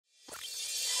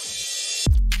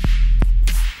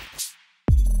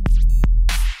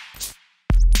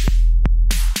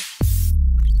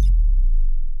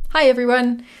Hi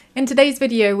everyone! In today's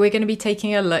video we're going to be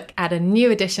taking a look at a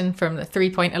new addition from the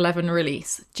 3.11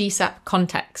 release,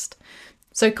 gsap.context.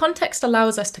 So context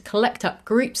allows us to collect up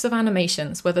groups of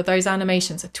animations, whether those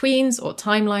animations are tweens or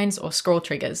timelines or scroll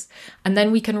triggers, and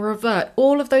then we can revert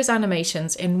all of those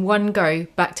animations in one go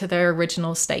back to their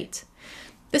original state.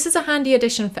 This is a handy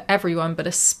addition for everyone, but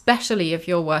especially if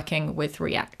you're working with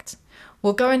React.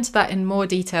 We'll go into that in more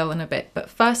detail in a bit, but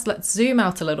first let's zoom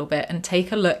out a little bit and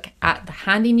take a look at the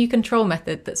handy new control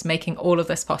method that's making all of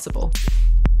this possible.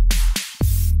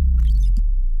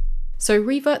 So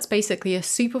revert's basically a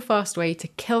super fast way to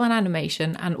kill an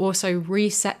animation and also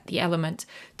reset the element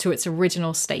to its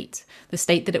original state, the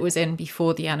state that it was in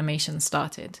before the animation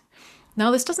started.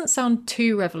 Now this doesn't sound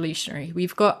too revolutionary.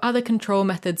 We've got other control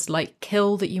methods like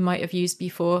kill that you might have used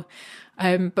before,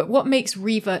 but what makes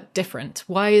revert different?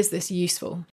 Why is this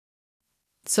useful?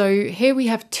 So here we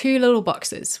have two little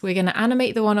boxes. We're going to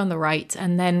animate the one on the right,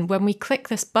 and then when we click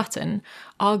this button,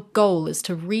 our goal is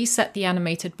to reset the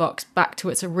animated box back to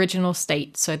its original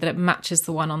state so that it matches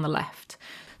the one on the left.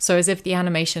 So as if the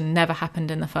animation never happened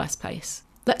in the first place.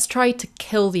 Let's try to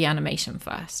kill the animation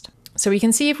first. So we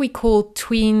can see if we call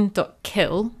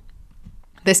tween.kill,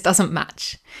 this doesn't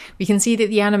match. We can see that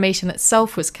the animation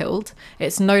itself was killed.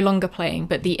 It's no longer playing,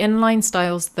 but the inline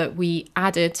styles that we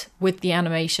added with the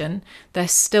animation, they're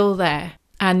still there.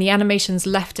 And the animation's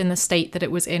left in the state that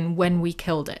it was in when we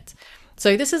killed it.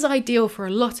 So this is ideal for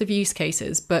a lot of use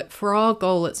cases, but for our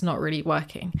goal, it's not really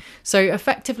working. So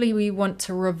effectively, we want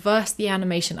to reverse the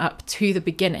animation up to the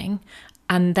beginning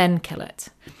and then kill it.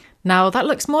 Now that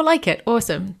looks more like it,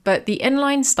 awesome, but the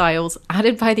inline styles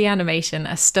added by the animation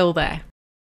are still there.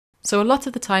 So a lot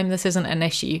of the time this isn't an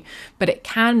issue, but it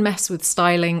can mess with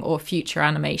styling or future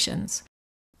animations.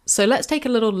 So let's take a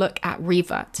little look at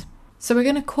revert. So we're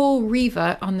going to call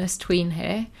revert on this tween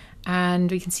here,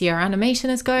 and we can see our animation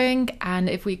is going, and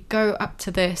if we go up to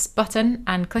this button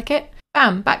and click it,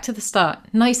 bam, back to the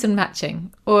start, nice and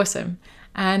matching, awesome.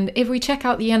 And if we check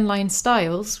out the inline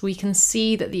styles, we can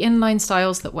see that the inline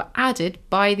styles that were added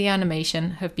by the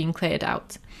animation have been cleared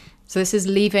out. So this is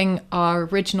leaving our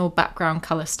original background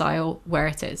color style where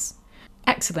it is.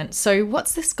 Excellent. So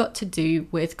what's this got to do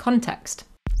with context?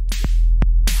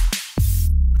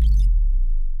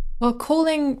 Well,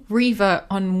 calling revert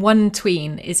on one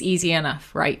tween is easy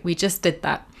enough, right? We just did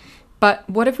that. But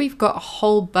what if we've got a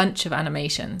whole bunch of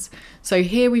animations? So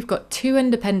here we've got two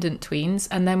independent tweens,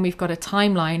 and then we've got a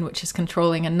timeline which is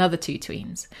controlling another two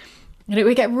tweens. And it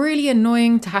would get really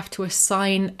annoying to have to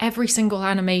assign every single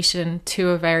animation to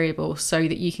a variable so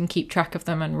that you can keep track of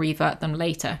them and revert them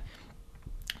later.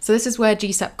 So this is where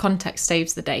gsap.context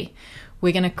saves the day.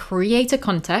 We're going to create a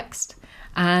context,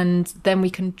 and then we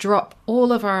can drop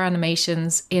all of our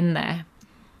animations in there.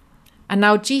 And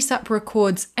now gsap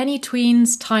records any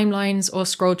tweens, timelines, or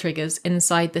scroll triggers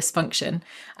inside this function.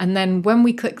 And then when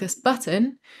we click this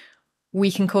button, we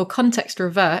can call context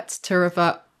revert to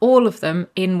revert all of them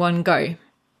in one go.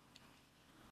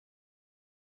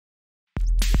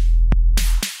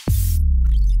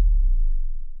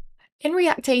 In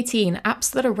React 18, apps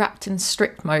that are wrapped in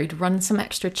strict mode run some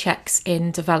extra checks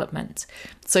in development.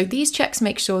 So these checks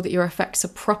make sure that your effects are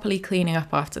properly cleaning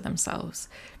up after themselves.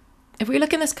 If we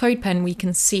look in this code pen, we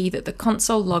can see that the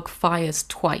console log fires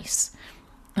twice.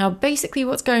 Now, basically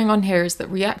what's going on here is that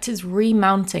React is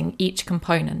remounting each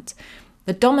component.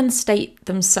 The DOM and state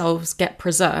themselves get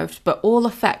preserved, but all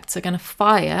effects are going to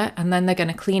fire, and then they're going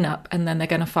to clean up, and then they're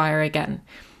going to fire again.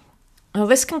 Now,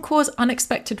 this can cause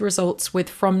unexpected results with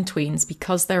from tweens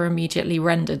because they're immediately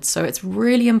rendered, so it's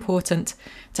really important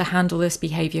to handle this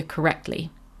behavior correctly.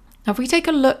 Now, if we take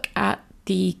a look at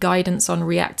the guidance on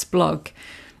React's blog,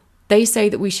 they say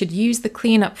that we should use the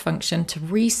cleanup function to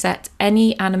reset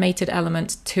any animated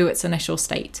element to its initial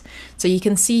state. So you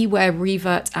can see where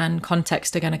revert and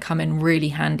context are going to come in really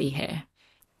handy here.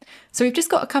 So we've just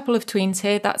got a couple of tweens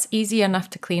here. That's easy enough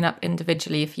to clean up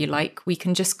individually if you like. We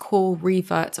can just call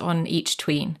revert on each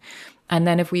tween. And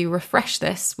then if we refresh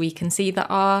this, we can see that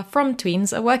our from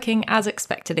tweens are working as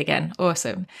expected again.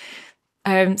 Awesome.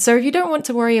 So if you don't want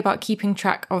to worry about keeping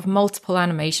track of multiple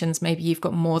animations, maybe you've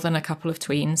got more than a couple of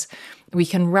tweens, we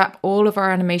can wrap all of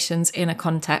our animations in a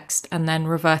context and then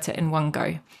revert it in one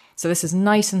go. So this is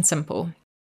nice and simple.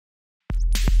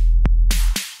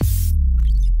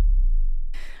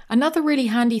 Another really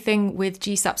handy thing with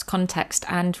gsap's context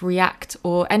and React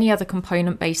or any other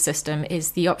component-based system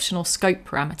is the optional scope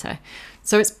parameter.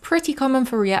 So it's pretty common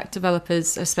for React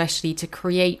developers especially to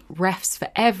create refs for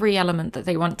every element that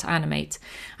they want to animate,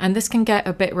 and this can get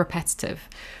a bit repetitive.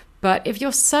 But if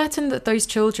you're certain that those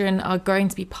children are going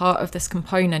to be part of this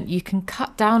component, you can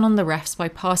cut down on the refs by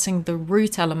passing the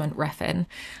root element ref in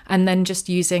and then just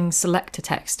using selector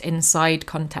text inside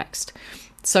context.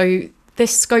 So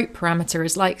this scope parameter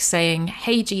is like saying,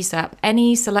 hey gsap,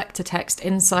 any selector text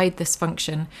inside this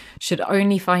function should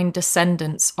only find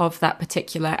descendants of that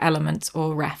particular element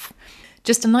or ref.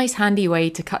 Just a nice handy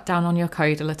way to cut down on your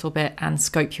code a little bit and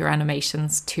scope your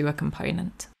animations to a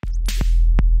component.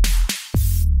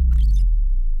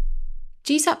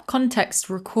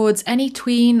 gsap.context records any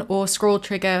tween or scroll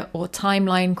trigger or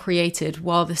timeline created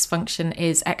while this function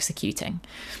is executing.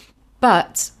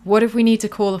 But what if we need to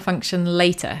call a function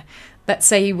later? Let's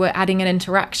say we're adding an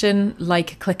interaction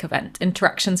like a click event.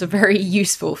 Interactions are very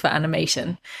useful for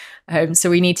animation,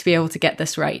 so we need to be able to get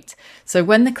this right. So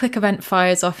when the click event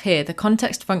fires off here, the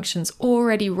context function's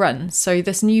already run, so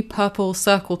this new purple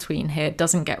circle tween here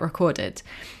doesn't get recorded.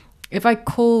 If I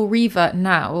call revert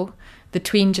now, the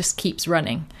tween just keeps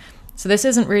running. So this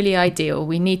isn't really ideal.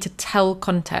 We need to tell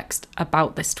context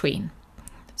about this tween.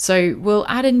 So we'll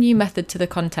add a new method to the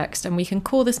context, and we can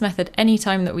call this method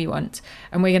anytime that we want.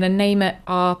 And we're going to name it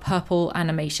our purple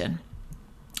animation.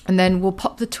 And then we'll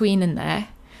pop the tween in there.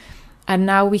 And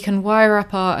now we can wire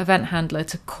up our event handler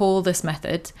to call this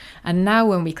method. And now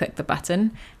when we click the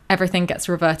button, everything gets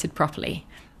reverted properly.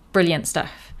 Brilliant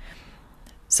stuff.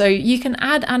 So you can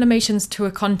add animations to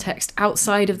a context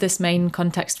outside of this main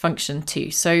context function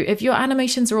too. So if your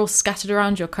animations are all scattered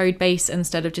around your code base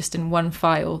instead of just in one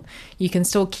file, you can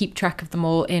still keep track of them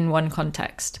all in one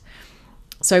context.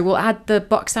 So we'll add the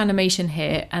box animation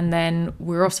here, and then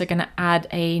we're also going to add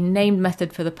a named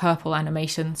method for the purple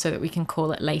animation so that we can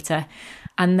call it later.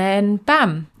 And then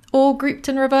bam, all grouped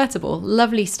and revertible.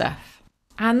 Lovely stuff.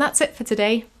 And that's it for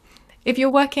today. If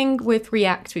you're working with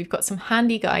React, we've got some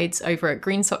handy guides over at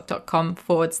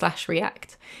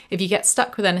greensock.com/React. If you get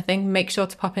stuck with anything, make sure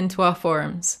to pop into our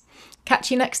forums. Catch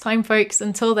you next time, folks.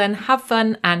 Until then, have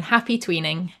fun and happy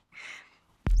tweening.